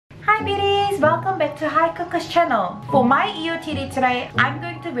my beauties! Welcome back to Hikoco's channel. For my EOTD today, I'm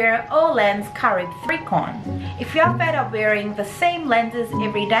going to wear Olens Caribe 3CON. If you're fed up wearing the same lenses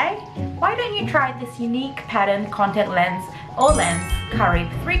every day, why don't you try this unique pattern contact lens, Olens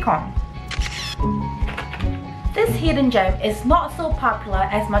Caribe 3CON. This hidden gem is not so popular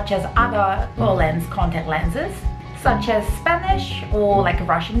as much as other Olens contact lenses, such as Spanish or like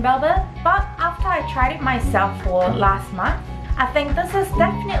Russian velvet, but after I tried it myself for last month, I think this is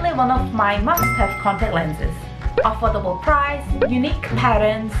definitely one of my must-have contact lenses. Affordable price, unique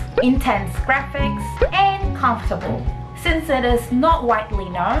patterns, intense graphics, and comfortable. Since it is not widely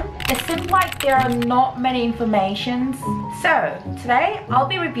known, it seems like there are not many informations. So today I'll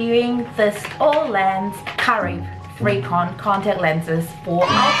be reviewing this Olens Caribe 3CON contact lenses for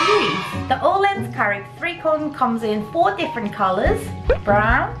our beauties. The Olens Caribe 3CON comes in 4 different colors: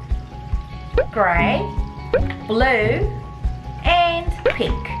 brown, grey, blue, and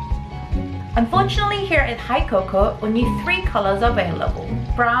pink. Unfortunately, here at Hikoco, only 3 colors are available: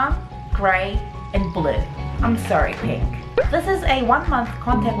 brown, grey, and blue. I'm sorry, pink. This is a 1-month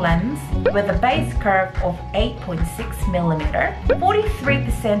contact lens with a base curve of 8.6mm,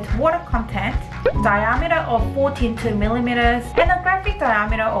 43% water content, diameter of 14.2mm, and a graphic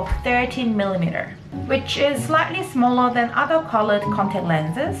diameter of 13mm, which is slightly smaller than other colored contact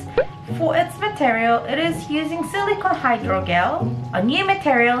lenses. For its material, it is using silicone hydrogel, a new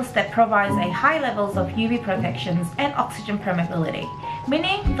material that provides a high levels of UV protections and oxygen permeability,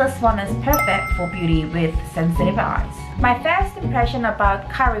 meaning this one is perfect for beauty with sensitive eyes. My first impression about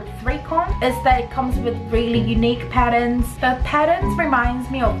Caribe 3CON is that it comes with really unique patterns. The patterns reminds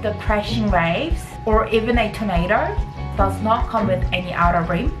me of the crashing waves or even a tornado. Does not come with any outer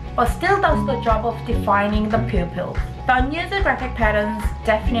rim, but still does the job of defining the pupils. The unusual graphic patterns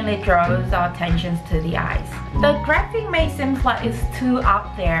definitely draws our attention to the eyes. The graphic may seem like it's too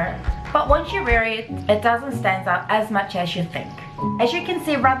out there, but once you wear it, it doesn't stand out as much as you think. As you can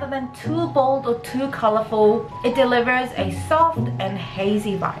see, rather than too bold or too colorful, it delivers a soft and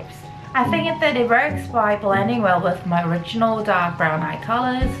hazy vibes. I think that it works by blending well with my original dark brown eye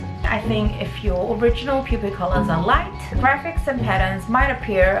colors. I think if your original pupil colors are light, graphics and patterns might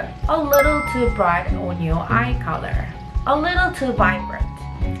appear a little too bright on your eye color, a little too vibrant.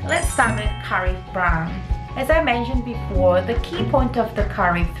 Let's start with Caribe Brown. As I mentioned before, the key point of the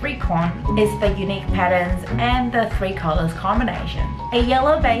Caribe 3CON is the unique patterns and the 3 colors combination. A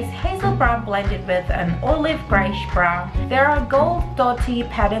yellow base hazel brown blended with an olive grayish brown. There are gold dotty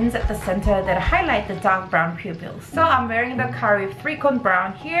patterns at the center that highlight the dark brown pupils. So I'm wearing the Caribe 3CON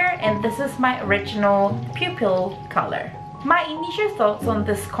brown here, and this is my original pupil color. My initial thoughts on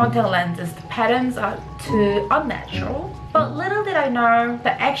this contact lens is the patterns are too unnatural, but little did I know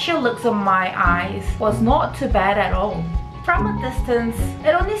the actual looks of my eyes was not too bad at all. From a distance,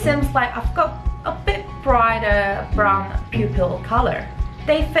 it only seems like I've got a bit brighter brown pupil color.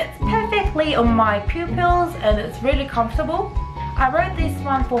 They fit perfectly on my pupils and it's really comfortable. I wore this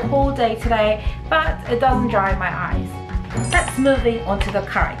one for whole day today, but it doesn't dry my eyes. Let's move on to the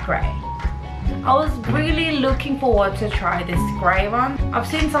Caribe Grey. I was really looking forward to try this grey one. I've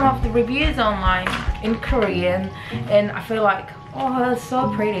seen some of the reviews online in Korean and I feel like, oh, it's so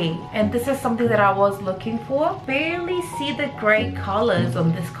pretty. And this is something that I was looking for. Barely see the grey colors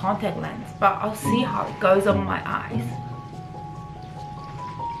on this contact lens, but I'll see how it goes on my eyes.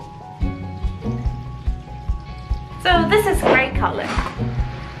 So this is grey color.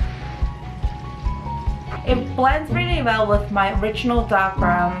 It blends really well with my original dark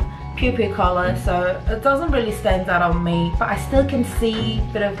brown pupil color, so it doesn't really stand out on me, but I still can see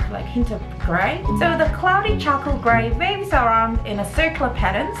a bit of like hint of grey. So the cloudy charcoal grey waves around in a circular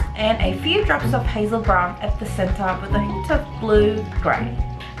patterns and a few drops of hazel brown at the center with a hint of blue grey.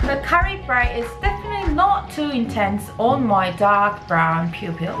 The Caribe Grey is definitely not too intense on my dark brown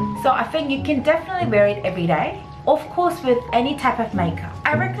pupil, so I think you can definitely wear it every day. Of course, with any type of makeup.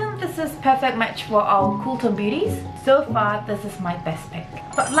 I reckon this is perfect match for our cool tone beauties. So far, this is my best pick.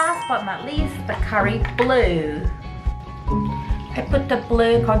 But last but not least, the Caribe Blue. I put the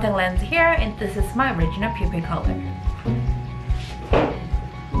blue contact lens here and this is my original pupil color.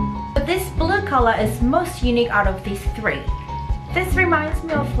 But this blue color is most unique out of these 3. This reminds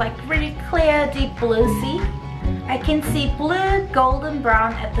me of like really clear deep blue sea. I can see blue, golden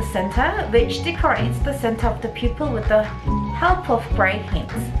brown at the center, which decorates the center of the pupil with the help of grey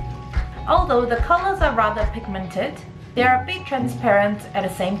hints. Although the colors are rather pigmented, they are a bit transparent at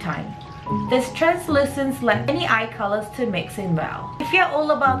the same time. This translucence lets any eye colors to mix in well. If you're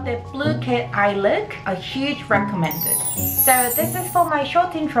all about the blue cat eye look, a huge recommended. So this is for my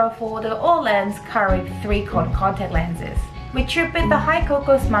short intro for the Olens Caribe 3CON contact lenses. we tripled the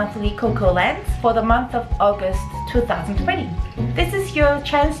Hikoco's monthly Koco Lens for the month of August 2020. This is your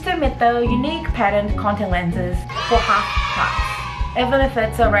chance to meet the unique patterned contact lenses for half price. Even if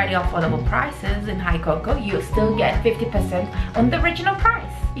it's already affordable prices in Hikoco, you still get 50% on the original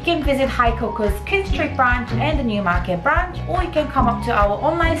price. You can visit Hikoco's Queen Street branch and the Newmarket branch, or you can come up to our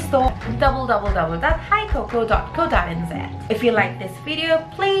online store www.hikoco.co.nz. If you like this video,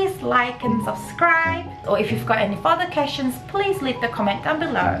 please like and subscribe, or if you've got any further questions, please leave the comment down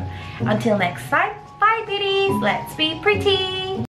below. Until next time, bye beauties, let's be pretty!